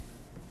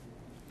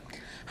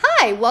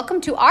Hi, welcome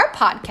to our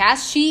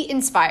podcast, She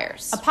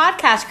Inspires. A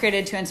podcast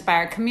created to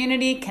inspire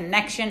community,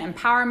 connection,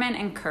 empowerment,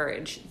 and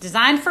courage.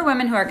 Designed for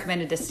women who are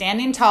committed to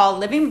standing tall,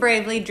 living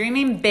bravely,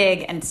 dreaming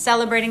big, and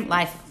celebrating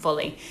life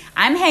fully.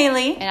 I'm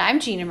Haley. And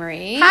I'm Gina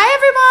Marie. Hi,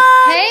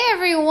 everyone. Hey,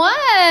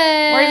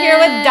 everyone. We're here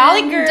with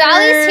Dolly Girl.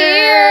 Dolly's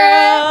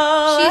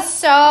here. She's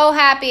so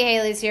happy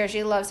Haley's here.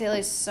 She loves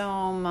Haley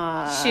so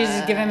much. She's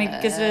giving me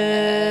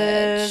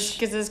kisses.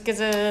 Kisses.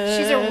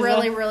 She's a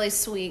really, really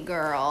sweet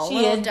girl. She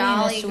Little is being a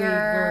Dolly sweet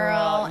girl. girl.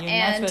 You're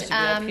not supposed to be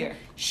up here.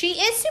 She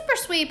is super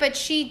sweet, but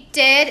she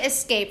did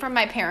escape from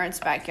my parents'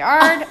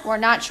 backyard. We're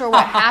not sure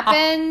what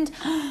happened.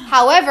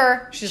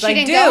 However, she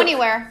didn't go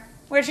anywhere.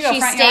 Where'd she go? She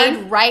Front stayed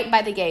yard? right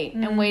by the gate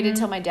and waited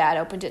till my dad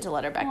opened it to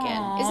let her back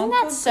in. Isn't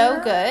that good so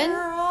girl.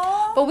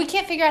 good? But we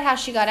can't figure out how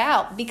she got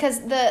out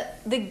because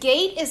the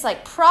gate is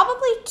like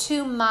probably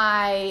to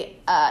my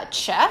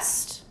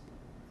chest.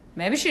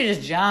 Maybe she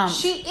just jumped.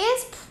 She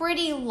is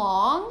pretty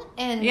long,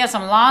 and You got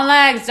some long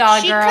legs,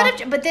 Dolly she girl.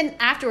 could have. But then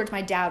afterwards,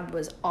 my dad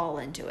was all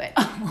into it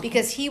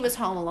because he was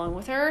home alone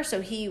with her,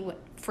 so he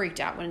freaked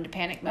out, went into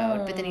panic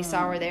mode. But then he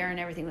saw her there, and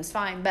everything was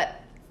fine.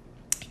 But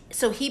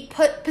so he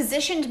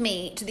positioned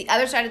me to the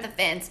other side of the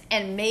fence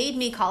and made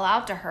me call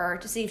out to her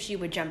to see if she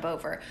would jump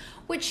over,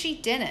 which she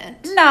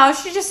didn't. No,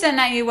 she's just sitting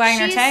at you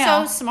wagging She's her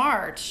tail. so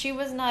smart. She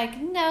was like,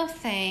 "No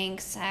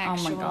thanks."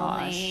 Actually, Oh my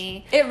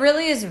gosh. It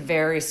really is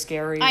very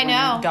scary I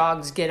know. when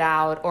dogs get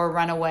out or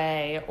run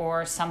away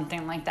or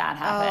something like that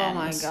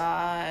happens. Oh my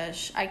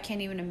gosh. I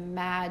can't even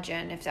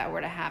imagine if that were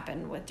to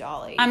happen with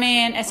Dolly. I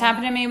mean, it's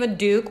happened to me with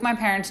Duke, my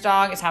parents'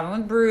 dog. It's happened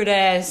with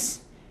Brutus.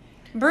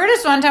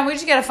 Brutus, one time we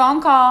just get a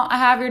phone call. I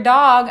have your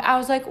dog. I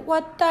was like,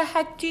 what the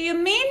heck do you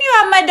mean you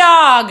have my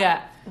dog?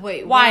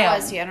 Wait, Wild. where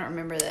was he? I don't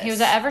remember this. He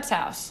was at Everett's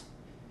house.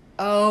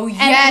 Oh, And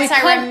yes, we I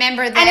couldn't-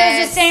 remember this. And it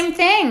was the same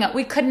thing.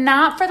 We could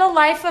not, for the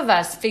life of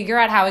us, figure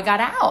out how he got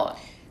out.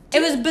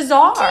 It was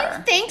bizarre.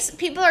 Do you think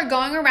people are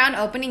going around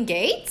opening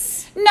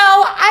gates? No,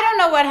 I don't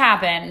know what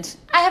happened.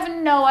 I have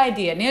no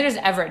idea. Neither does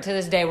Everett to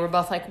this day. We're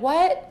both like,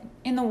 what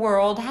in the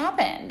world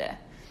happened?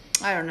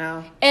 I don't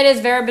know. It is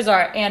very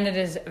bizarre, and it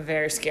is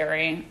very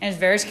scary. It's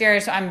very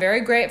scary, so I'm very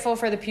grateful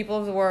for the people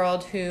of the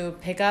world who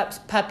pick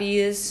up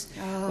puppies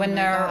when my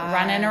they're gosh.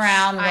 running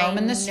around, I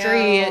roaming the know.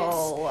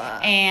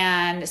 streets,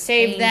 and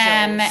save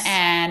them Angels.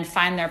 and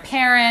find their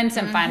parents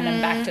and find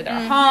them back to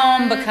their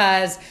home,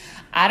 because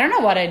I don't know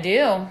what I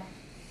do.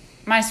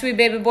 My sweet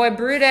baby boy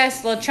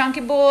Brutus, little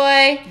chunky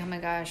boy. Oh my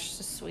gosh,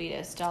 the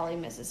sweetest. Dolly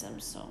misses him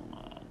so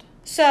much.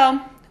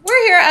 So,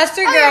 we're here, us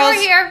three Okay, girls.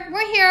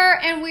 we're here,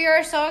 and we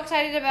are so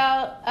excited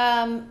about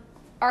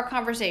our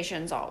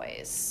conversations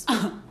always.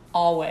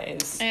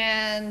 Always.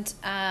 And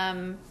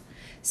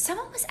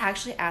someone was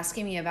actually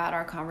asking me about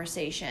our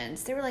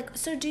conversations. They were like,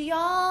 so do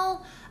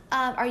y'all,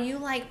 are you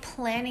like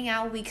planning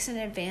out weeks in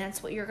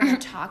advance what you're going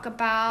to talk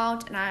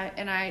about?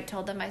 And I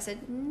told them, I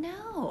said,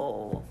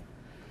 no.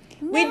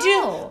 We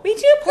do No.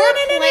 plan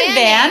it in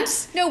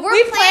advance. No, we're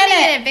We plan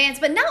planning it. in advance,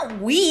 but not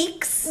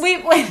weeks. We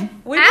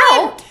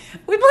Out.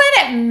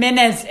 plan it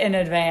minutes in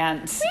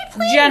advance. We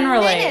plan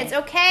generally. minutes,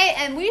 okay?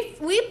 And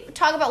we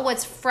talk about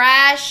what's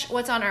fresh,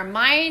 what's on our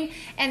mind,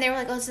 and they were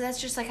like, "Oh, so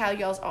that's just like how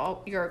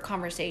your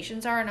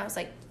conversations are." And I was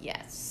like,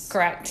 "Yes,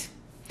 Correct.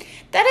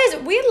 That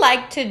is, we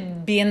like to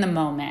be in the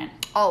moment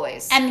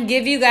always." and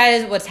give you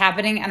guys what's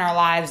happening in our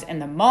lives in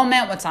the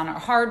moment, what's on our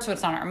hearts,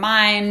 what's on our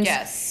minds.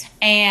 Yes.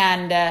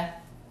 And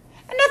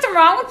nothing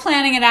wrong with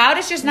planning it out.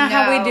 It's just not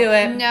how we do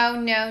it.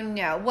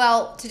 No.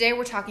 Well, today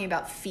we're talking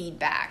about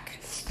feedback.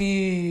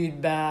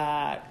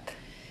 Feedback.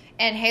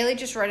 And Haley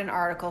just read an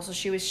article, so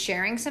she was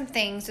sharing some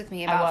things with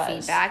me about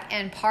was. feedback.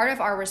 And part of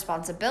our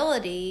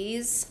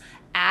responsibilities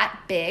at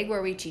Big,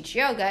 where we teach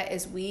yoga,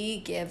 is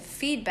we give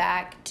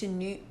feedback to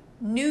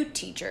new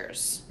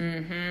teachers.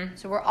 Mm-hmm.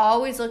 So we're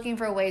always looking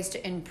for ways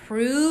to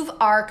improve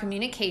our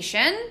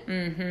communication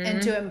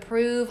and to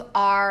improve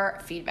our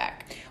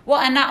feedback. Well,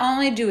 and not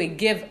only do we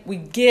give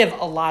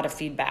a lot of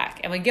feedback,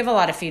 and we give a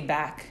lot of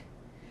feedback,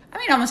 I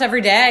mean, almost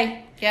every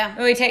day.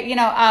 Yeah. We take,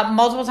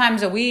 multiple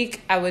times a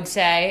week, I would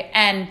say.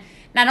 And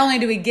not only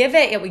do we give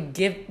it, we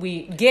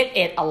get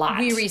it a lot.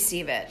 We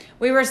receive it.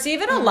 We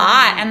receive it a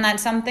lot. And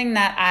that's something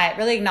that I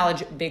really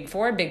acknowledge Big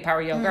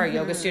Power Yoga, our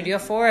yoga studio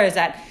for, is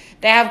that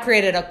they have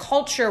created a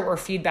culture where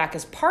feedback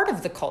is part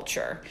of the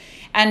culture.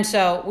 And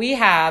so we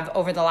have,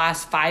 over the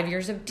last 5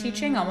 years of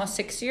teaching, almost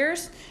 6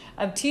 years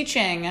of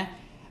teaching,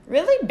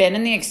 really been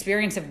in the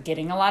experience of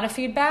getting a lot of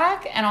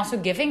feedback and also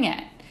giving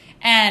it.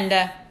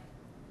 And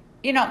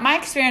my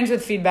experience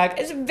with feedback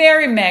is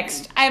very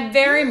mixed. I have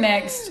very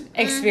mixed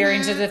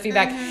experiences with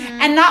feedback.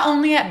 And not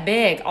only at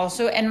Big,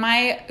 also in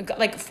my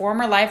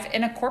former life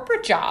in a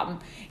corporate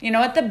job.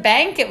 At the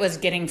bank, it was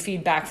getting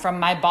feedback from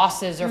my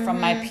bosses or from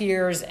my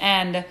peers.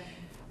 And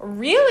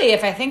really,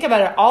 if I think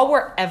about it, all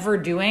we're ever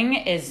doing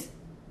is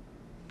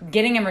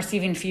getting and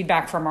receiving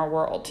feedback from our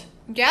world.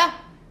 Yeah.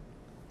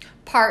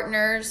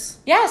 Partners.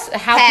 Yes,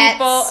 how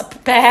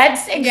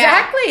pets,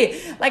 exactly.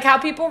 Yeah. Like how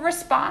people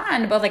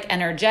respond, both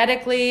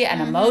energetically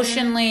and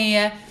emotionally.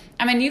 I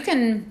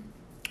mean,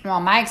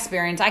 my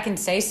experience, I can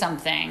say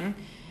something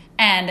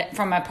And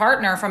from my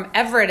partner, from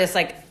Everett, it's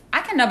like, I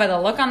can know by the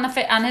look on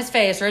on his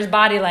face or his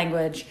body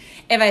language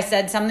if I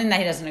said something that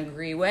he doesn't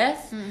agree with,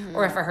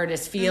 or if I hurt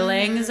his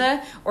feelings,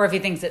 or if he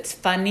thinks it's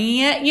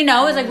funny. You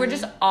know, it's like we're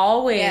just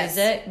always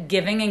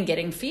giving and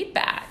getting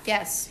feedback.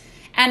 Yes.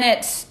 And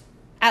it's,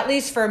 at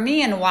least for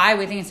me, and why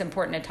we think it's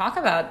important to talk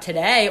about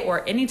today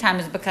or anytime,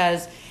 is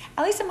because,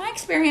 at least in my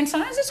experience,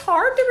 sometimes it's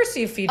hard to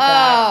receive feedback.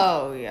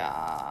 Oh,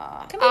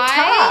 yeah. It can be I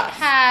tough.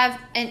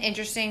 have an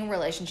interesting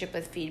relationship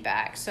with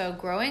feedback. So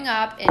growing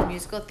up in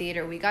musical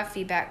theater, we got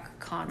feedback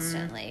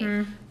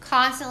constantly.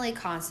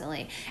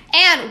 Constantly.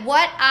 And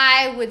what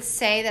I would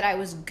say that I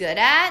was good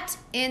at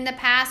in the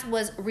past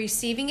was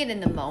receiving it in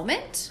the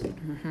moment.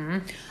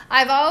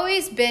 I've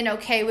always been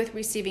okay with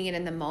receiving it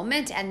in the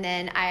moment, and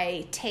then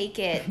I take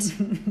it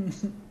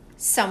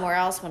somewhere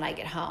else when I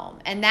get home.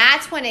 And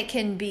that's when it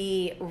can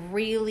be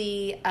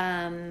really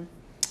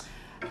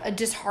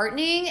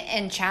disheartening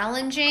and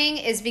challenging,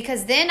 is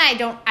because then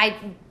I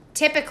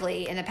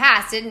typically in the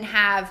past didn't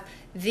have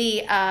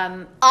the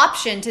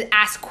option to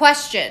ask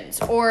questions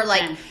or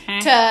like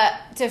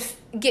to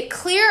get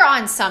clear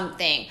on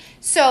something.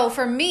 So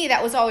for me,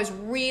 that was always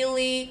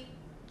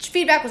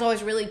feedback was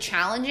always really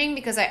challenging,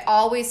 because I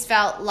always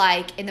felt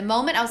like in the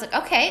moment I was like,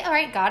 okay, all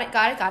right, got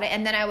it.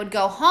 And then I would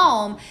go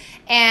home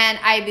and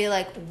I'd be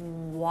like,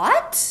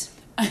 what?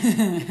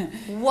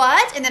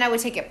 What? And then I would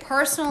take it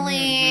personally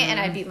and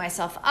I'd beat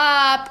myself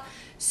up.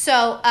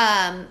 So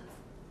I've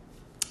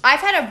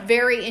had a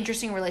very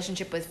interesting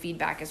relationship with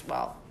feedback as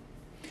well.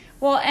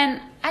 Well,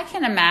 and I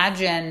can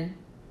imagine,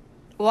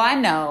 I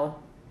know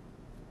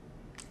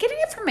getting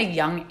it from a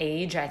young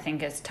age, I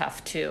think, is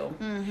tough too.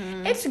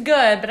 It's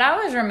good, but I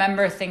always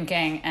remember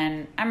thinking,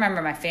 and I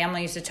remember my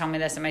family used to tell me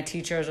this, and my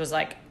teachers was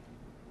like,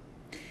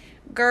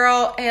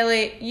 girl,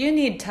 Haley, you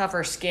need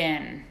tougher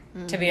skin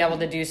to be able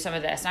to do some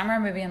of this. And I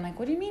remember being like,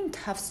 what do you mean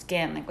tough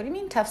skin? Like, what do you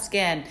mean tough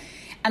skin?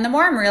 And the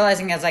more I'm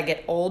realizing as I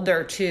get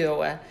older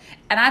too,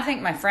 and I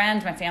think my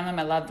friends, my family,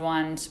 my loved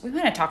ones, we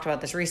might have talked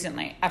about this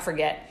recently, I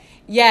forget.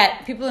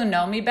 Yet, people who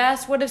know me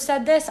best would have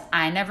said this.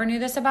 I never knew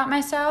this about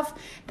myself,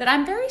 that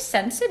I'm very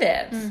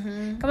sensitive.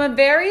 I'm a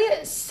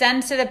very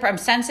sensitive, I'm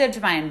sensitive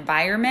to my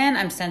environment.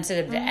 I'm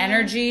sensitive to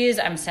energies.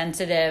 I'm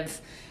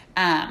sensitive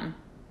to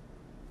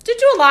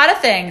do a lot of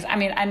things. I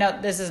mean, I know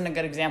this isn't a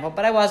good example,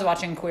 but I was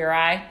watching Queer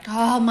Eye.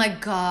 Oh my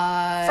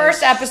God.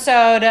 First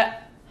episode,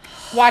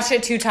 watched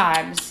it 2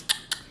 times.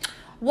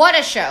 What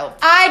a show.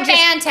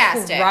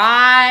 Fantastic.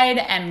 Cried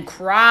and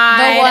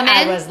cried. The woman?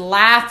 I was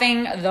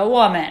laughing. The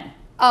woman.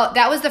 Oh,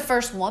 that was the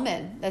first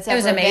woman that's ever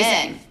been. It was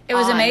amazing. It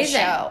was amazing.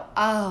 Show.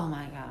 Oh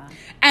my God.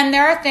 And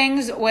there are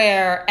things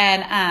where,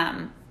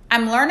 and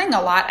I'm learning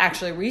a lot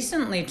actually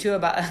recently too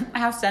about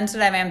how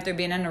sensitive I am through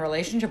being in a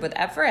relationship with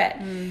Everett.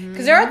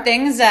 Because there are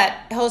things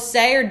that he'll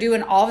say or do,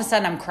 and all of a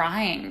sudden I'm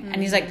crying.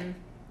 And he's like,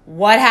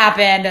 what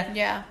happened?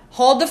 Yeah.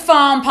 Hold the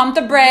phone, pump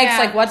the brakes, Yeah.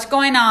 like what's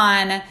going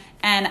on?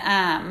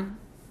 And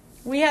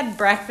we had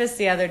breakfast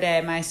the other day.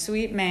 My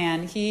sweet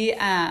man, he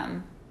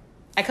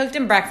I cooked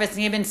him breakfast and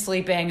he had been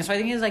sleeping, so I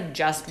think he was like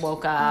just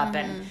woke up.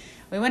 And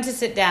we went to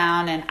sit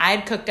down, and I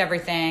had cooked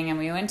everything, and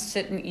we went to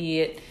sit and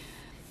eat.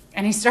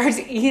 And he starts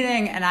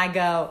eating, and I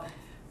go,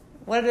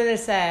 what did I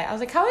say? I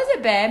was like, how is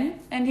it, babe?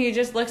 And he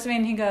just looks at me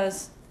and he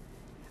goes,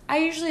 I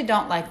usually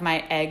don't like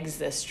my eggs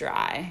this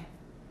dry.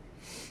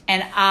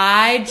 And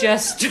I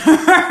just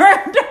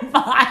turned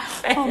my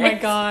face. Oh my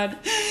God.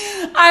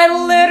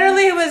 I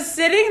literally was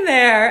sitting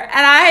there,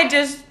 and I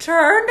just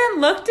turned and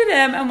looked at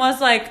him and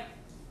was like,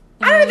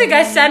 I don't think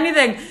I said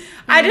anything.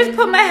 I just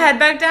put my head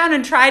back down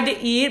and tried to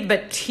eat,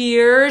 but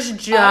tears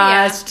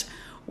just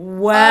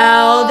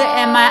welled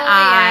in my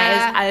eyes.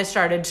 Yeah. I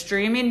started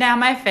streaming down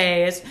my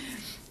face.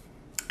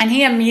 And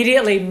he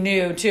immediately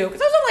knew, too,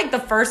 because that was like the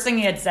first thing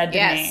he had said to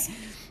me.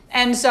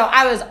 And so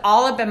I was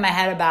all up in my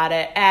head about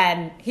it,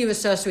 and he was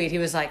so sweet. He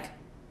was like,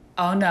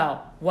 oh, no,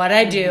 what'd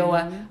I do?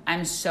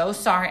 I'm so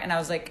sorry. And I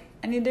was like,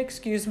 I need to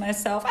excuse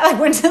myself. I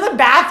went to the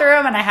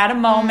bathroom, and I had a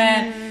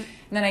moment.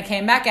 And then I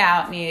came back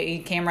out, and he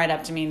came right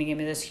up to me, and he gave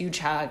me this huge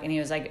hug. And he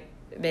was like,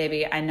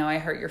 baby, I know I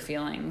hurt your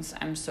feelings.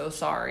 I'm so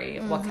sorry.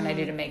 What can I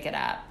do to make it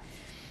up?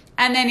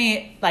 And then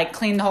he, like,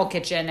 cleaned the whole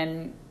kitchen,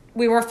 and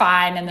we were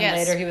fine. And then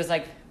later he was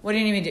like, what do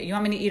you need me to do? You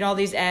want me to eat all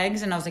these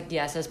eggs? And I was like,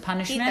 yes, as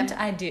punishment,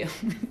 I do.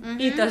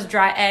 Eat those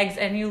dry eggs,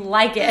 and you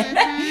like it.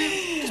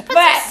 Just put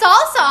some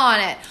salsa on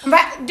it.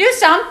 But do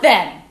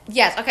something.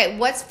 Yes. Okay.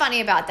 What's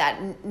funny about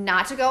that?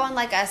 Not to go on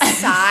like a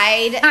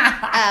side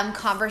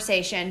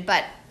conversation,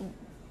 but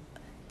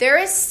there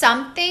is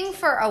something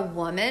for a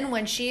woman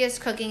when she is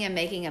cooking and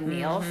making a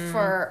meal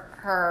for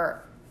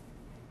her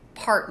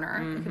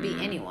partner. It could be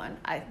anyone,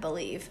 I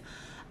believe.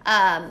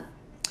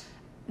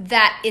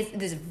 That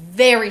is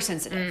very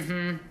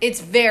sensitive.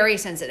 It's very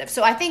sensitive.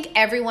 So I think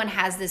everyone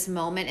has this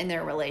moment in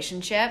their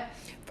relationship.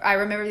 I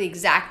remember the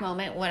exact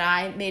moment when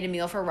I made a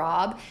meal for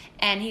Rob,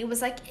 and he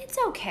was like, it's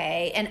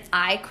okay. And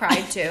I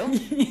cried too.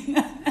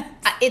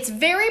 It's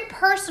very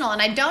personal,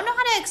 and I don't know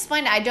how to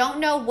explain it. I don't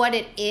know what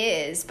it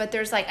is, but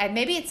there's like,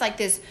 maybe it's like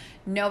this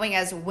knowing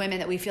as women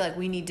that we feel like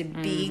we need to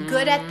be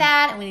good at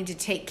that and we need to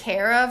take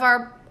care of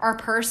our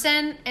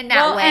person in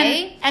that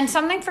way. And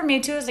something for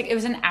me too is like it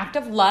was an act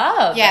of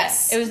love.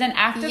 Yes. It was an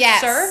act of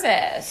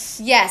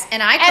service. Yes,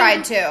 and I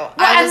cried too. Well,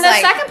 and the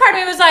second part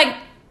of me was like,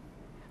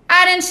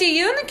 I didn't see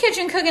you in the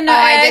kitchen cooking the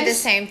eggs. I did the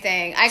same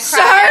thing. I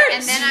cried,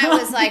 and then I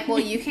was like, well,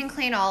 you can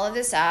clean all of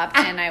this up,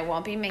 and I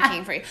won't be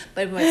making for you.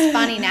 But what's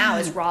funny now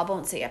is Rob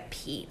won't say a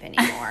peep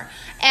anymore.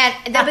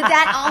 But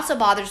that also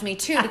bothers me,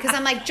 too, because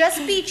I'm like, just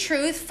be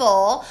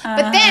truthful.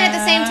 But then at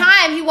the same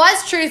time, he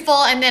was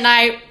truthful, and then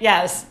I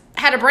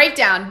had a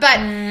breakdown. But,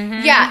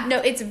 yeah, no,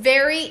 it's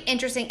very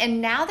interesting. And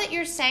now that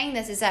you're saying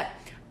this, is that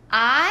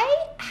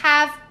I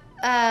have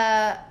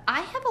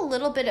a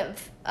little bit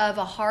of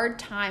a hard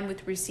time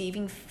with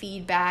receiving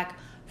feedback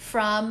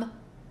from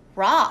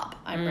Rob,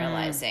 I'm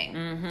realizing.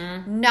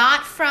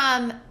 Not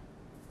from,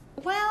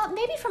 well,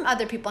 maybe from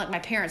other people, like my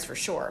parents for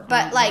sure.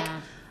 But, like,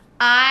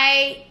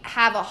 I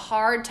have a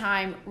hard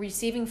time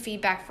receiving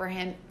feedback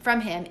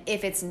from him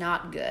if it's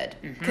not good.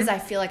 Because I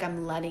feel like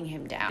I'm letting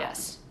him down.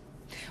 Yes.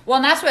 Well,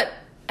 and that's what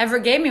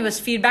Everett gave me was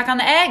feedback on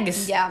the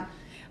eggs. Yeah.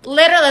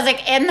 Literally, it was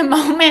like in the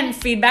moment,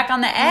 feedback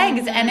on the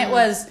eggs. And it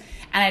was...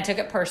 And I took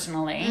it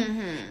personally.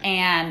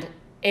 And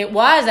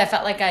I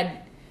felt like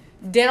I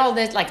did all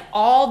this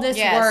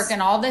work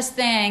and all this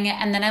thing,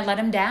 and then I let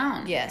him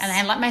down. Yes. And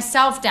I let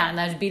myself down, and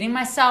I was beating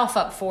myself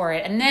up for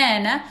it. And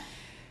then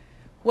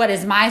what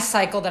is my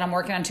cycle that I'm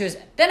working on too is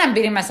then I'm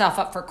beating myself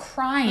up for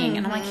crying.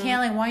 And I'm like,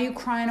 Haley, why are you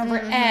crying over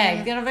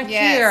eggs? Get over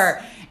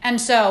here.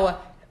 And so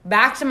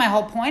back to my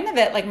whole point of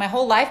it, like my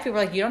whole life, people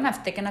are like, you don't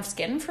have thick enough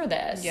skin for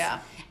this. Yeah.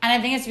 And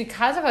I think it's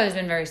because I've always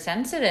been very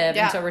sensitive.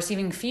 And so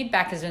receiving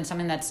feedback has been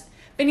something that's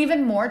been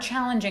even more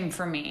challenging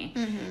for me.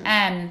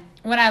 And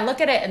when I look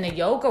at it in the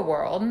yoga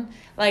world,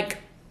 like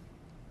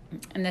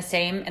in the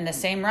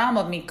same realm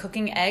of me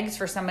cooking eggs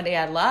for somebody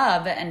I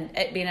love and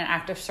it being an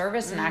act of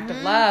service, an act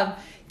of love,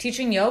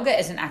 teaching yoga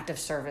is an act of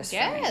service for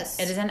me.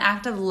 It is an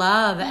act of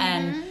love.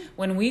 And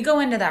when we go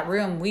into that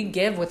room, we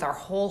give with our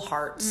whole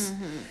hearts.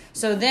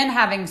 So then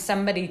having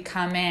somebody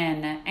come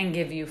in and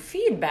give you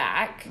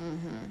feedback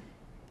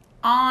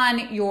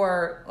on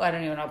your, I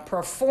don't even know,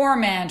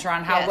 performance or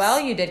on how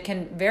well you did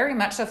can very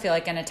much so feel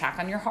like an attack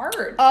on your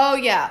heart. Oh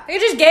yeah. I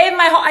just gave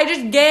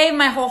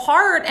my whole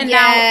heart and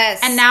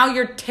now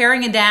you're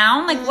tearing it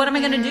down. Like what am I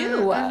going to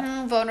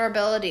do?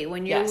 Vulnerability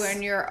when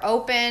you're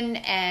open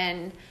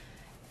and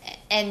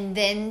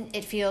then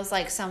it feels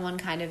like someone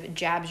kind of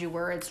jabs you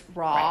where it's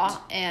raw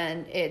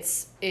and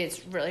it's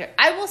really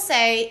I will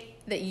say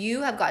that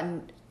you have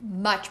gotten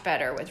much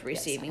better with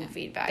receiving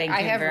feedback.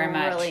 I have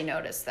really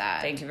noticed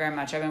that. Thank you very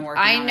much. I've been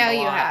working on it a lot. I know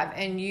you have,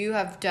 and you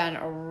have done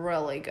a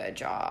really good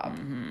job.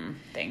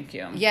 Thank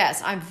you.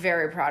 Yes, I'm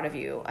very proud of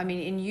you. I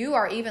mean, and you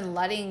are even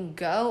letting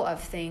go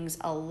of things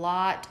a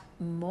lot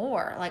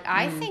more. Like,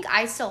 I think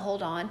I still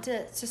hold on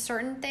to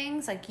certain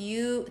things, like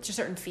to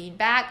certain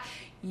feedback.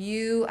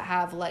 You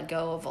have let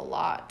go of a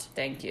lot.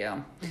 Thank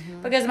you.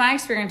 Because my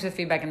experience with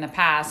feedback in the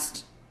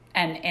past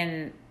and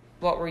in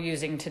what we're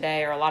using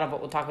today, or a lot of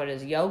what we'll talk about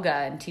is yoga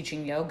and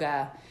teaching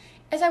yoga,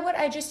 is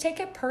I just take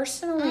it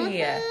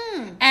personally.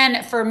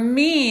 And for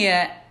me,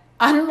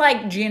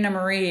 unlike Gina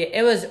Marie,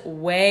 it was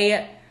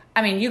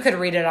you could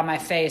read it on my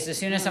face. As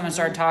soon as someone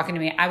started talking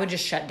to me, I would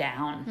just shut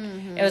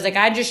down. It was like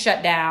I just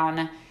shut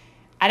down.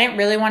 I didn't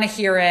really want to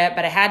hear it,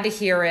 but I had to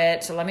hear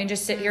it. So let me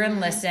just sit here and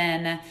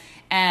listen.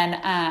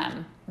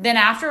 And then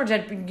afterwards,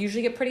 I'd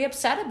usually get pretty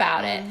upset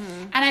about it.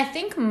 And I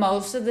think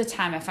most of the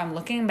time, if I'm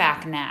looking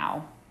back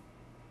now,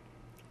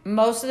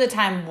 most of the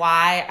time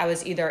why I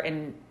was either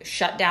in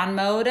shutdown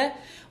mode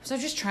was I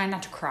was just trying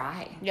not to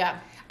cry. Yeah.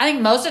 I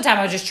think most of the time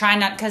I was just trying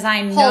not, because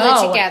I know.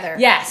 Hold it together.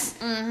 Yes.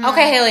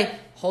 Okay, Haley,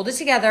 hold it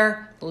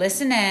together,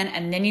 listen in,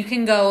 and then you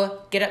can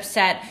go get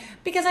upset.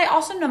 Because I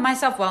also know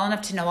myself well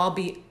enough to know I'll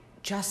be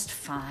just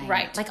fine.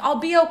 Right. Like, I'll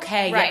be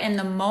okay. Right. Yet in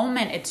the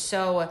moment,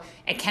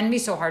 it can be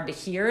so hard to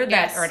hear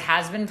that, or it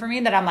has been for me,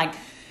 that I'm like,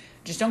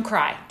 just don't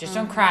cry. Just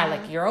don't cry.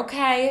 Like, you're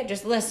okay.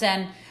 Just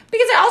listen.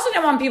 Because I also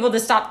didn't want people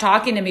to stop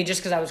talking to me just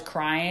because I was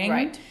crying.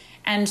 Right.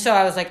 And so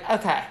I was like,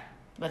 okay,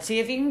 let's see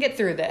if you can get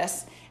through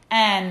this.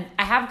 And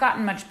I have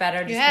gotten much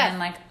better just being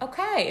like,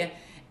 okay.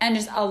 And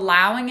just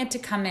allowing it to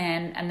come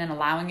in and then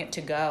allowing it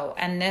to go.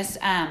 And this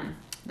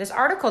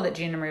article that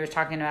Gina Marie was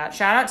talking about,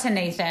 shout out to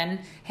Nathan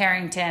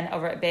Harrington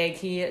over at Big.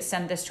 He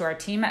sent this to our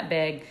team at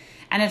Big.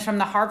 And it's from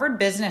the Harvard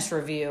Business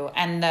Review.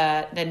 And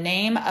the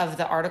name of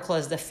the article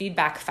is The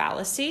Feedback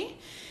Fallacy.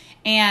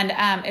 And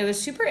it was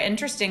super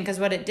interesting because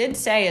what it did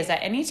say is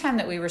that anytime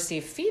that we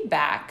receive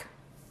feedback,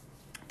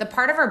 the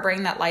part of our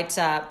brain that lights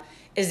up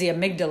is the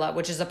amygdala,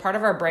 which is a part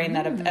of our brain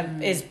that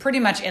is pretty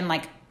much in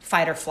like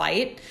fight or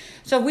flight.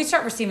 So if we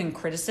start receiving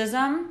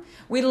criticism,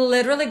 we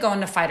literally go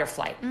into fight or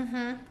flight.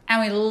 And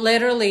we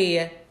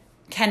literally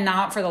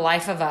cannot for the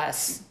life of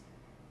us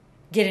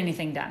get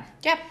anything done.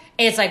 Yep.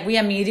 It's like we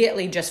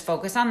immediately just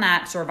focus on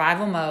that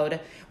survival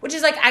mode, which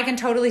is like I can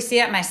totally see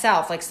it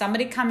myself. Like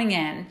somebody coming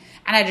in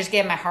and I just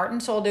gave my heart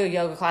and soul to a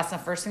yoga class and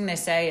the first thing they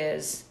say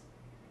is,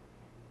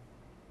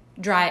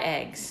 dry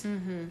eggs,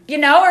 you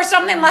know, or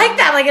something like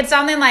that. Like, it's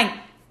something like,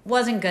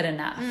 wasn't good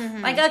enough.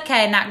 Like,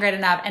 okay, not great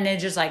enough. And it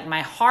just like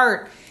my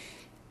heart.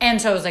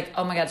 And so it was like,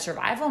 oh my God,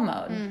 survival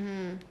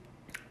mode.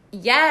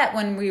 Yet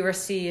when we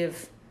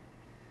receive,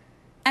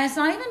 and it's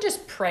not even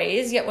just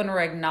praise, yet when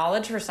we're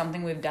acknowledged for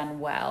something we've done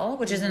well,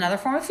 which is another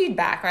form of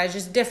feedback, right? It's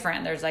just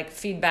different. There's like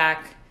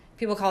feedback.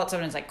 People call it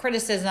sometimes like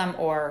criticism,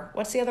 or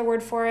what's the other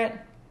word for it?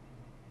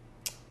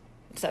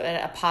 So in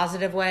a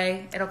positive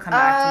way, it'll come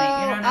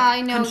back to me. You know,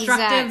 I know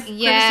constructive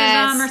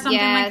criticism or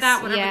something like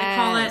that, whatever they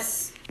call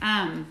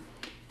it.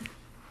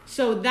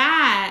 So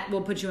that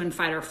will put you in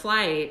fight or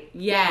flight.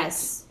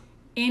 Yes.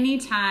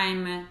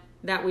 Anytime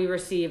that we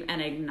receive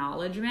an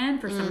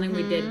acknowledgement for something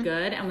we did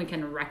good and we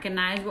can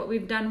recognize what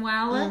we've done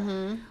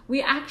well,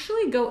 we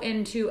actually go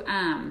into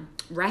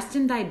rest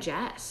and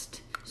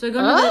digest. So we go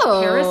into the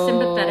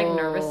parasympathetic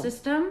nervous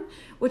system,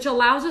 which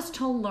allows us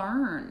to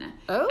learn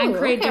and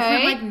create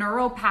different like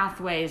neural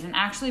pathways and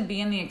actually be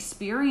in the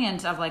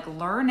experience of like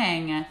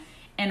learning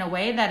in a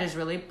way that is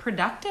really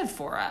productive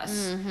for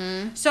us.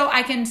 So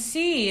I can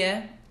see,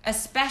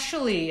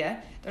 especially,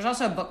 there's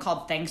also a book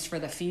called Thanks for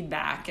the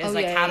Feedback. It's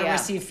how to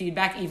receive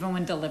feedback even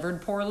when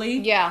delivered poorly.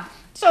 Yeah.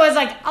 So it's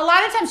like a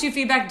lot of times you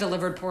feedback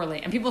delivered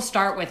poorly and people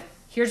start with,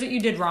 here's what you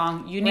did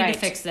wrong. You need to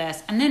fix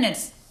this. And then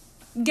it's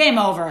game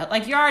over.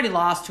 Like, you already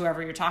lost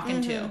whoever you're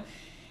talking to.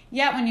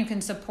 Yet when you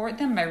can support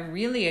them by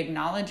really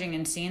acknowledging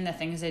and seeing the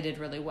things they did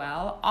really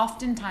well,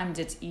 oftentimes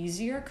it's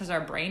easier because our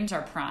brains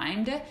are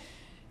primed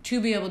to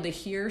be able to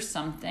hear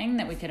something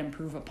that we could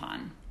improve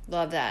upon.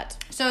 Love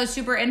that. So it's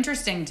super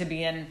interesting to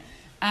be in,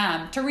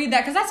 to read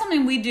that, because that's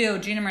something we do.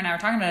 Gina and I were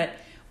talking about it.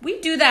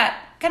 We do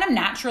that kind of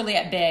naturally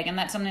at Big, and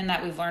that's something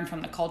that we've learned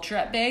from the culture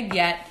at Big.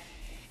 Yet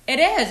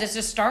it's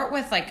to start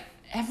with like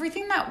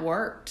everything that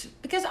worked,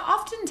 because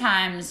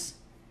oftentimes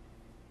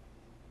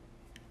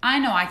I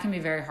know I can be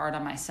very hard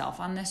on myself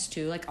on this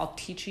too. Like, I'll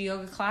teach a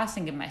yoga class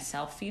and give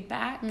myself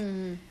feedback.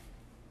 And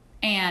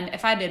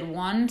if I did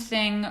one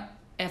thing,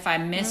 if I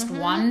missed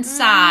one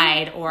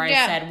side, or I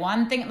said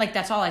one thing, like,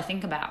 that's all I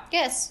think about.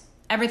 Yes.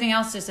 Everything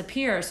else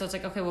disappears. So it's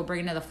like, okay, we'll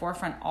bring to the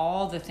forefront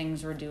all the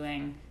things we're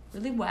doing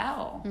really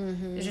well.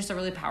 It's just a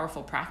really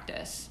powerful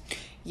practice.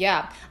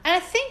 Yeah. And I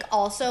think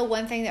also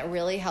one thing that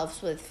really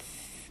helps with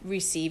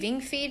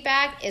receiving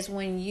feedback is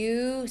when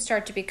you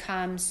start to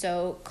become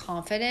so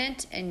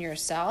confident in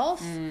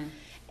yourself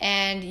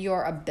and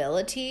your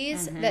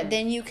abilities that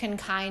then you can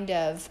kind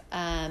of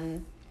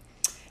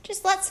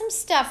just let some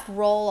stuff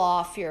roll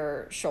off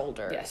your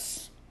shoulders.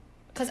 Yes.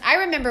 Because I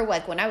remember,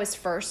 like, when I was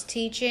first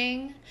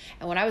teaching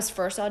and when I was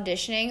first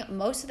auditioning,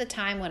 most of the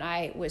time when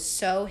I was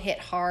so hit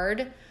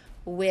hard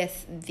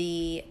with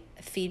the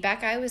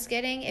feedback I was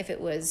getting, if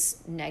it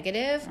was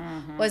negative,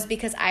 was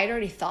because I had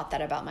already thought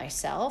that about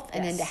myself.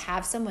 And then to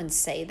have someone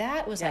say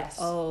that was like,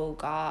 oh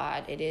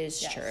God, it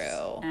is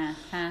true.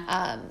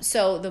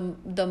 So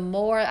the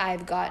more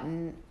I've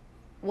gotten,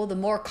 well, the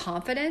more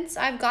confidence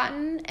I've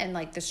gotten, and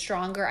like the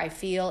stronger I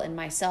feel in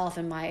myself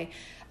and my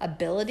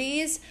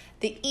abilities,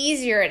 the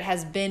easier it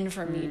has been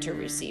for me to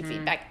receive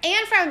feedback,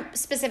 and from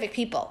specific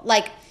people.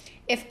 Like,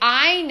 if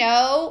I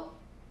know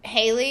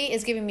Haley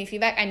is giving me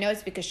feedback, I know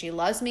it's because she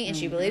loves me and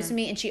she believes in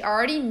me, and she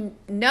already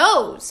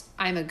knows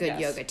I'm a good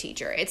yoga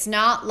teacher. It's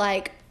not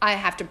like I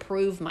have to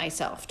prove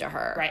myself to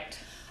her.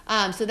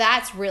 Right. So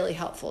that's really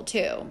helpful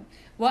too.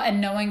 Well,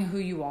 and knowing who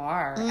you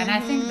are. And I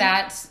think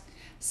that's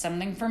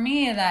something for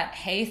me that,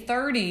 hey,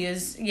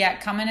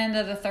 30s, coming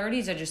into the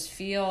 30s, I just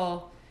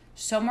feel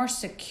so more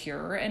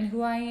secure in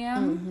who I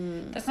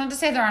am. That's not to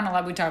say there aren't a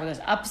lot, we talk about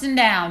this, ups and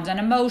downs and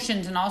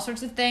emotions and all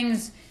sorts of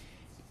things.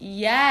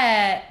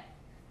 Yet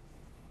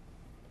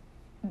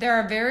there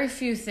are very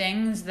few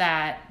things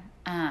that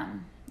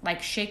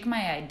like shake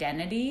my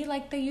identity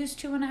like they used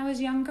to when I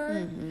was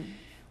younger.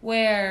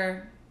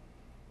 Where,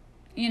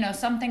 you know,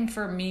 something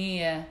for me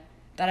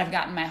that I've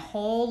gotten my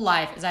whole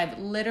life is I've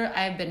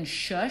been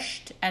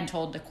shushed and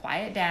told to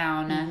quiet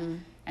down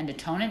and to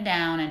tone it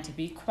down and to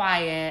be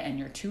quiet, and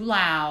you're too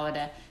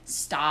loud,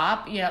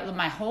 stop, you know,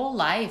 my whole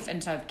life.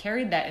 And so I've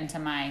carried that into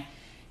my,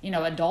 you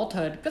know,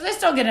 adulthood, because I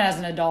still get it as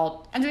an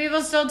adult and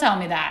people still tell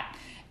me that.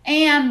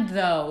 And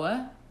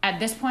though at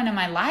this point in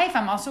my life,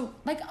 I'm also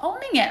like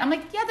owning it. I'm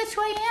like, yeah, that's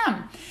who I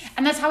am.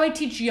 And that's how I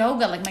teach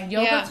yoga. Like, my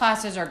yoga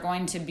classes are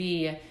going to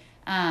be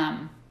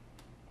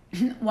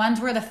ones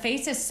where the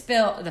space is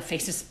filled,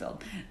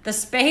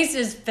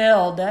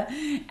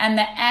 and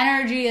the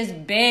energy is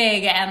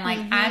big, and like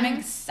I'm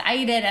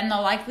excited, and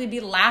there'll likely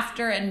be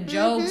laughter and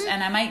jokes,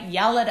 and I might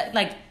yell at it,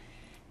 like,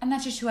 and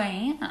that's just who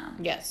I am.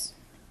 Yes.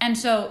 And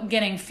so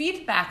getting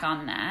feedback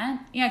on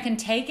that, you know, I can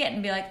take it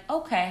and be like,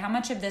 okay, how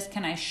much of this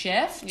can I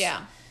shift?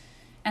 Yeah.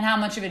 And how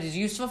much of it is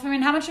useful for me,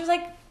 and how much of it is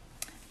like,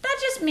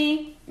 that's just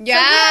me. Yeah.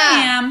 So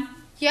here I am.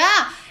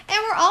 Yeah. And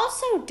we're all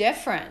so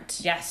different.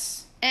 Yes.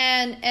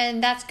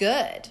 And that's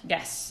good.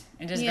 Yes.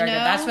 It is very good.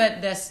 That's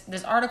what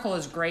this article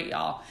is great,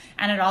 y'all.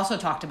 And it also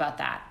talked about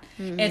that.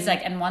 It's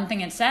like, and one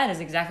thing it said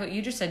is exactly what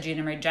you just said,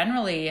 Gina Marie.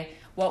 Generally,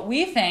 what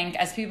we think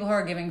as people who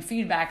are giving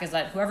feedback is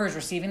that whoever is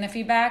receiving the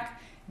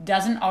feedback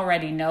doesn't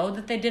already know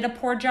that they did a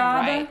poor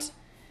job. Right.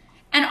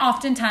 And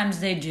oftentimes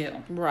they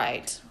do.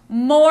 Right.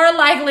 More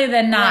likely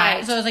than not.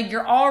 Right. So it's like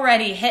you're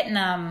already hitting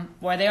them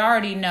where they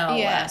already know.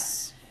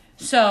 Yes.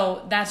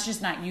 So that's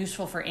just not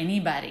useful for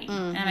anybody.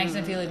 And it makes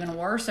them feel even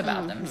worse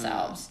about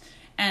themselves.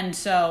 And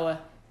so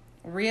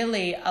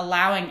really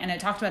allowing, and it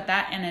talked about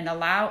that, and it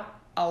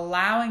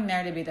allowing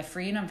there to be the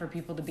freedom for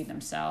people to be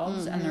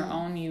themselves and their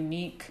own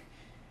unique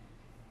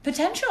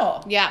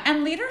potential. Yeah.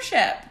 And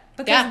leadership.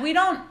 Because we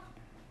don't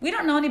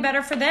know any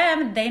better for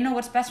them. They know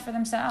what's best for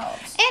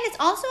themselves. And it's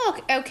also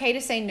okay to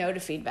say no to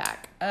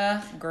feedback.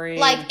 Agreed.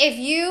 Like, if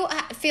you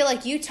feel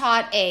like you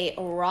taught a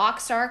rock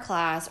star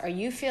class, or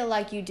you feel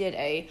like you did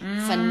a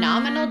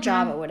phenomenal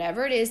job at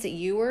whatever it is that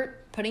you were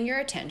putting your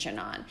attention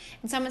on,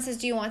 and someone says,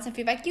 do you want some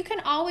feedback? You can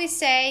always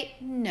say,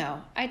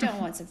 no, I don't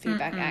want some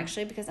feedback,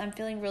 actually, because I'm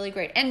feeling really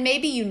great. And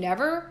maybe you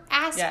never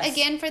ask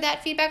again for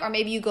that feedback, or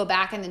maybe you go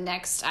back in the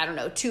next,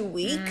 2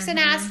 weeks and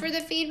ask for the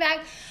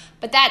feedback.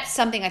 But that's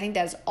something I think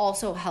that's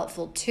also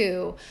helpful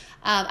too.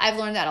 I've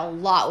learned that a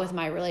lot with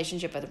my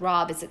relationship with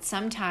Rob, is that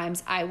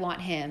sometimes I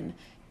want him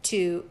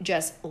to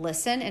just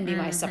listen and be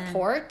my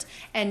support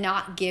and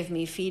not give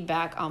me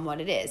feedback on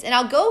what it is. And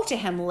I'll go to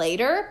him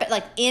later, but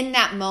like in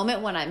that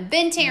moment when I'm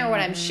venting or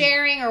when I'm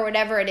sharing or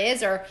whatever it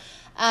is, or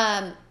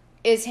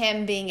is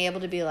him being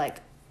able to be like,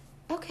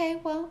 okay,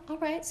 well, all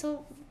right,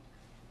 so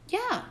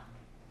yeah,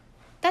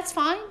 that's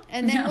fine.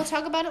 And then we'll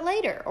talk about it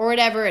later or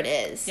whatever it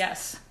is.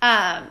 Yes.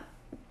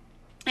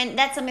 And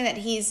that's something that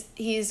he's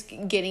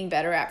getting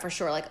better at for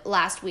sure. Like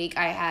last week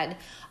I had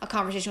a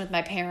conversation with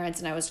my parents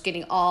and I was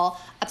getting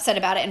all upset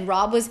about it, and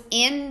Rob was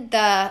in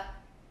our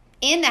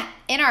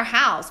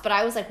house, but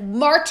I was like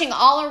marching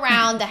all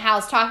around the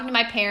house talking to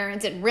my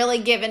parents and really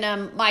giving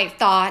them my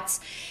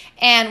thoughts.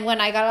 And when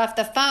I got off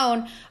the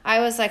phone, I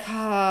was like,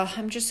 oh,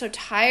 I'm just so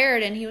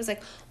tired. And he was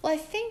like, well, I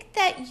think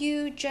that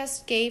you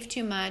just gave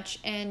too much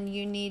and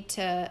you need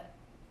to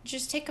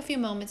just take a few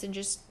moments and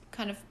just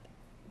kind of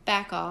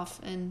back off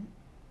and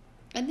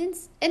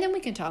then we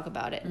can talk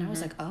about it. And I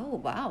was like,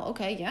 oh, wow,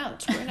 okay, yeah,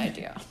 that's a great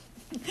idea.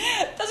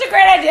 That's a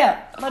great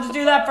idea. Let's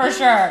do that for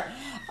sure.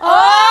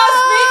 Oh,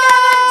 speak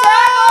of the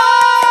devil!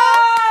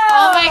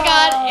 Oh my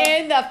God,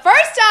 in the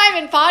first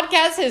time in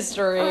podcast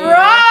history.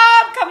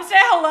 Rob, come say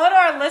hello to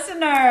our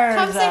listeners.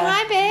 Come say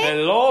hi, babe.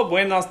 Hello,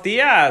 buenos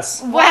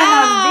dias. Wow.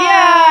 Buenos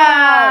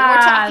dias.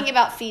 We're talking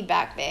about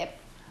feedback, babe.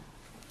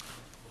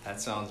 That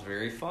sounds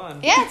very fun.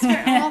 Yeah, it's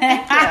very, well,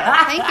 thank you.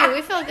 Thank you.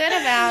 We feel good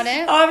about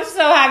it. Oh, I'm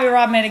so happy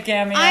Rob made a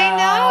cameo. I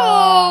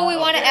know. We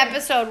want an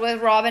episode with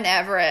Robin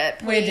Everett,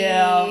 please. We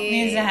do.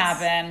 Needs to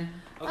happen.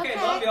 Okay,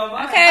 love y'all.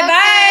 Bye. Okay,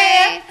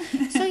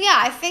 bye. So yeah,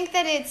 I think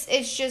that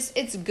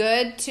it's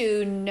good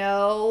to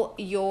know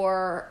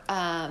your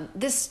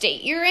the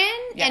state you're in,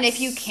 and if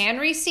you can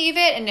receive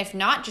it, and if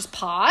not, just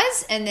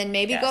pause and then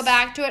maybe go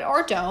back to it,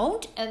 or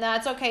don't, and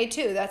that's okay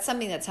too. That's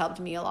something that's helped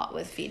me a lot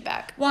with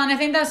feedback. Well, and I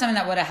think that's something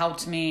that would have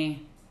helped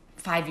me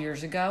 5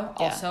 years ago.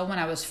 Also, when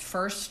I was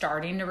first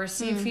starting to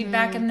receive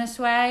feedback in this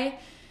way,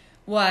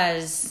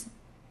 was,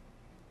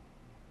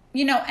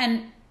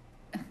 and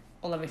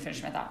well, let me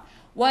finish my thought.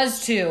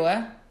 Was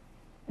to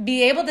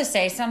be able to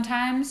say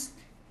sometimes,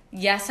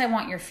 yes, I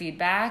want your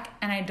feedback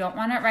and I don't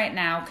want it right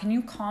now. Can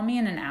you call me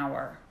in an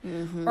hour?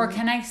 Or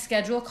can I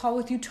schedule a call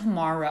with you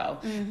tomorrow?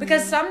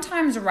 Because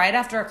sometimes right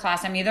after a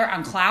class, I'm either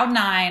on cloud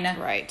 9.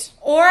 Right.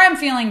 Or I'm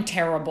feeling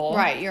terrible.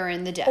 Right. You're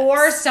in the depths.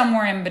 Or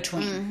somewhere in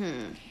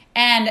between.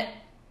 And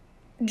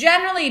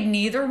generally,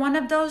 neither one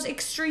of those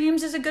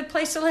extremes is a good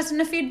place to listen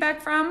to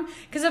feedback from.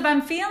 Because if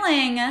I'm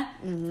feeling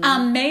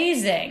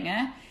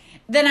amazing,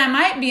 then I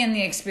might be in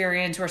the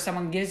experience where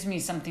someone gives me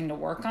something to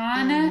work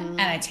on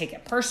and I take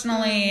it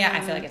personally. I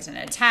feel like it's an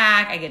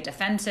attack. I get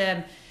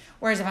defensive.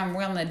 Whereas if I'm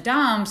real in the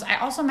dumps, I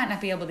also might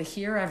not be able to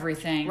hear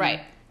everything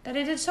that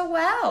I did so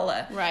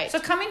well. Right. So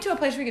coming to a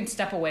place where you can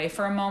step away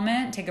for a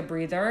moment, take a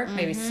breather,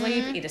 maybe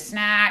sleep, eat a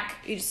snack.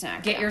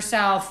 Get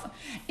yourself,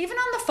 even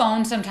on the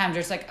phone sometimes,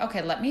 there's like,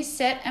 okay, let me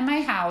sit in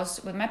my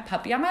house with my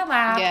puppy on my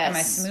lap and my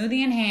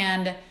smoothie in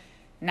hand.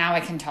 Now I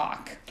can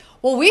talk.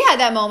 Well, we had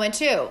that moment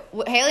too.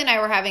 Haley and I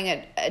were having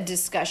a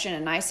discussion,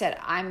 and I said,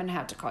 I'm going to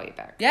have to call you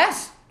back.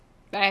 Yes.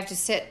 I have to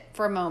sit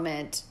for a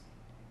moment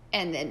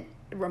and then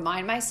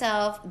remind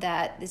myself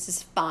that this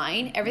is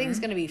fine. Everything's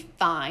going to be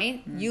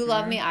fine. You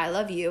love me. I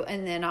love you.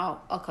 And then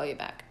I'll call you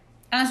back.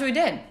 And that's what we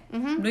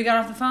did. We got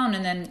off the phone,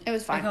 and then it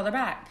was fine. I called her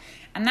back.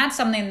 And that's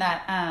something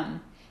that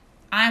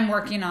I'm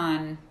working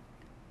on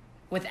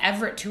with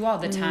Everett too all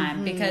the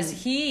time,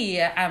 because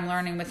I'm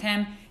learning with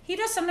him, he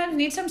does sometimes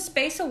need some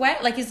space away.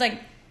 Like, he's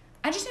like,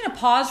 I just need to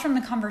pause from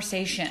the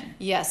conversation.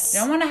 Yes. I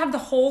don't want to have the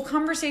whole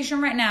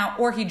conversation right now.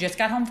 Or he just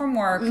got home from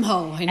work.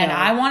 Oh, I know. And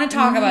I want to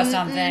talk about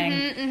something.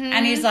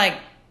 And he's like,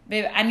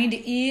 babe, I need to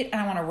eat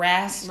and I want to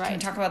rest. Can we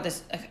talk about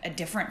this a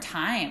different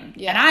time?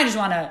 Yeah. And I just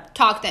want to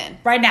talk then.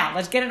 Right now.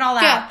 Let's get it all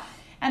out.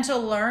 And so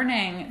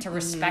learning to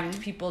respect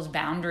people's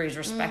boundaries,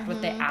 respect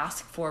what they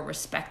ask for,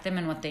 respect them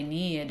and what they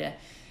need,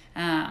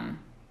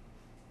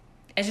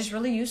 it's just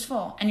really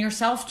useful. And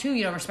yourself too,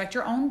 respect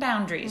your own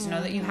boundaries.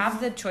 Know that you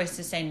have the choice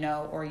to say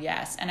no or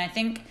yes. And I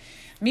think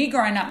me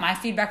growing up, my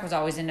feedback was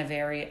always in a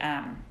very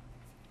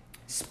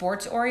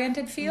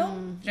sports-oriented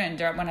field.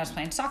 When I was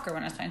playing soccer,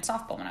 when I was playing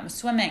softball, when I was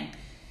swimming,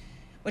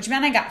 which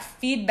meant I got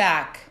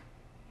feedback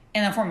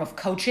in the form of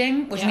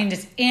coaching, which means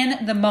it's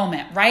in the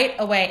moment, right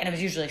away. And it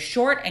was usually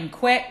short and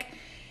quick.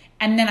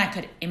 And then I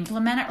could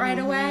implement it right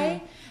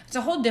away. It's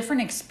a whole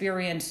different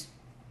experience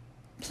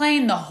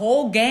playing the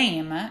whole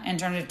game in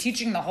terms of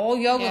teaching the whole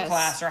yoga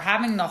class or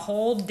having the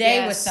whole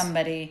day with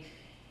somebody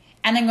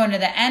and then going to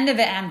the end of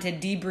it and to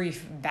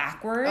debrief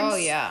backwards. Oh,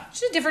 yeah. It's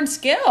just a different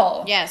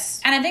skill.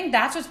 Yes. And I think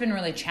that's what's been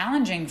really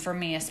challenging for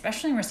me,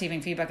 especially in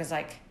receiving feedback, is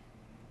like,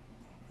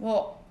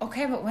 well,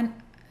 okay, but when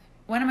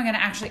am I going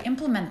to actually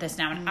implement this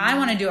now? And I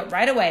want to do it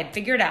right away,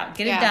 figure it out,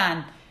 get it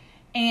done.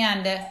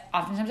 And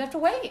oftentimes I have to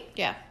wait.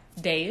 Yeah.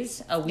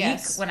 Days, a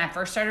week when I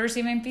first started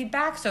receiving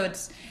feedback. So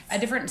it's a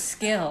different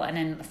skill, and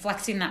then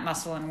flexing that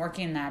muscle and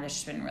working that has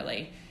just been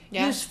really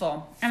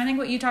useful. And I think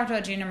what you talked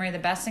about, Gina Marie, the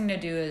best thing to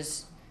do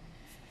is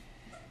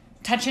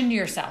touch into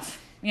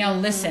yourself.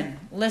 Listen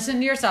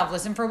to yourself,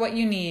 listen for what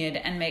you need,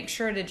 and make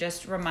sure to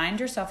just remind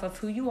yourself of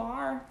who you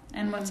are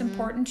and what's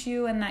important to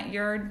you, and that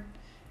you're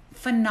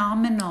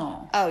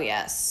phenomenal. Oh,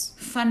 yes.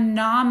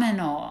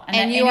 Phenomenal.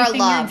 And you are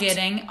loved. You're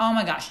getting, oh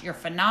my gosh, you're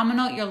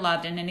phenomenal, you're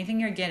loved, and anything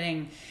you're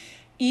getting,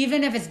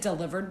 even if it's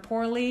delivered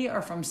poorly or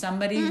from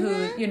somebody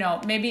who,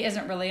 maybe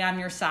isn't really on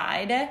your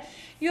side,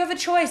 you have a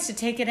choice to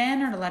take it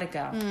in or to let it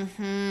go.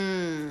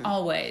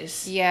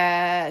 Always.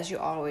 Yes, you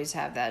always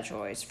have that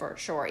choice, for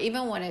sure.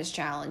 Even when it's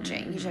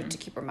challenging, you just have to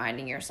keep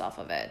reminding yourself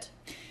of it.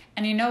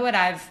 And you know what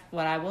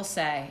I will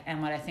say,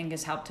 and what I think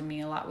has helped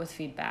me a lot with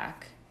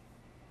feedback,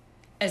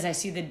 is I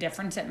see the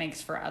difference it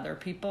makes for other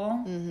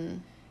people.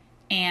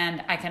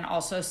 And I can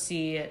also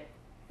see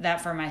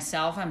that for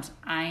myself,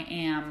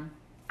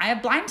 I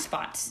have blind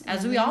spots,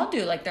 as we all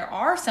do. Like, there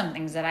are some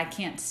things that I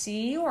can't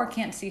see or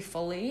can't see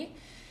fully.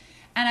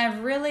 And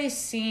I've really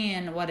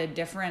seen what a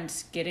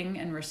difference getting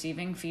and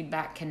receiving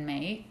feedback can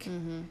make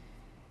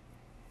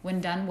when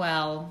done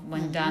well,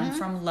 when done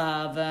from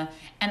love,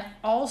 and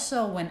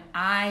also when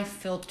I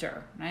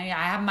filter. Right?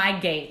 I have my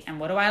gate,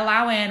 and what do I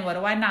allow in, what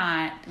do I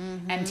not,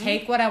 and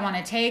take what I want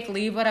to take,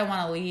 leave what I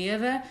want to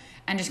leave,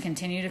 and just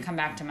continue to come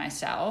back to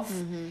myself.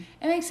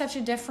 It makes such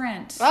a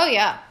difference. Oh,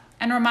 yeah.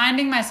 And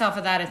reminding myself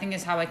of that, I think,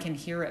 is how I can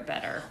hear it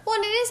better. Well,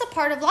 and it is a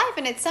part of life,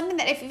 and it's something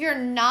that if you're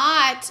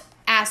not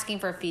asking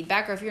for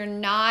feedback, or if you're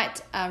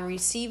not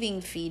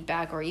receiving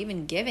feedback or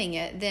even giving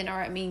it, then,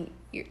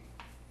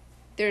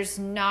 there's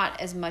not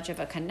as much of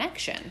a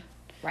connection.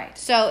 Right.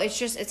 So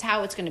it's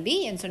how it's going to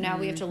be, and so now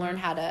we have to learn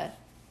how to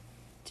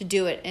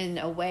do it in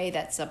a way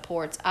that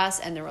supports us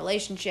and the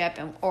relationship,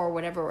 or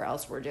whatever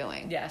else we're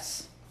doing.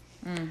 Yes.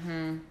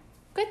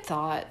 Good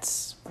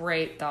thoughts.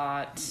 Great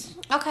thoughts.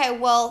 Okay,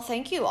 well,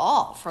 thank you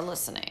all for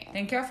listening.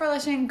 Thank you all for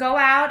listening. Go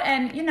out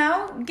and,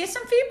 get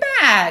some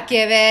feedback.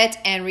 Give it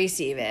and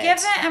receive it. Give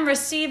it and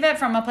receive it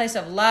from a place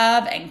of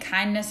love and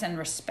kindness and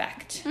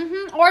respect.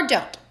 Or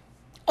don't.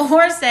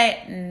 Or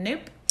say,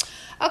 nope.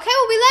 Okay,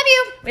 well, we love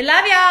you. We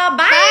love y'all.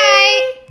 Bye. Bye.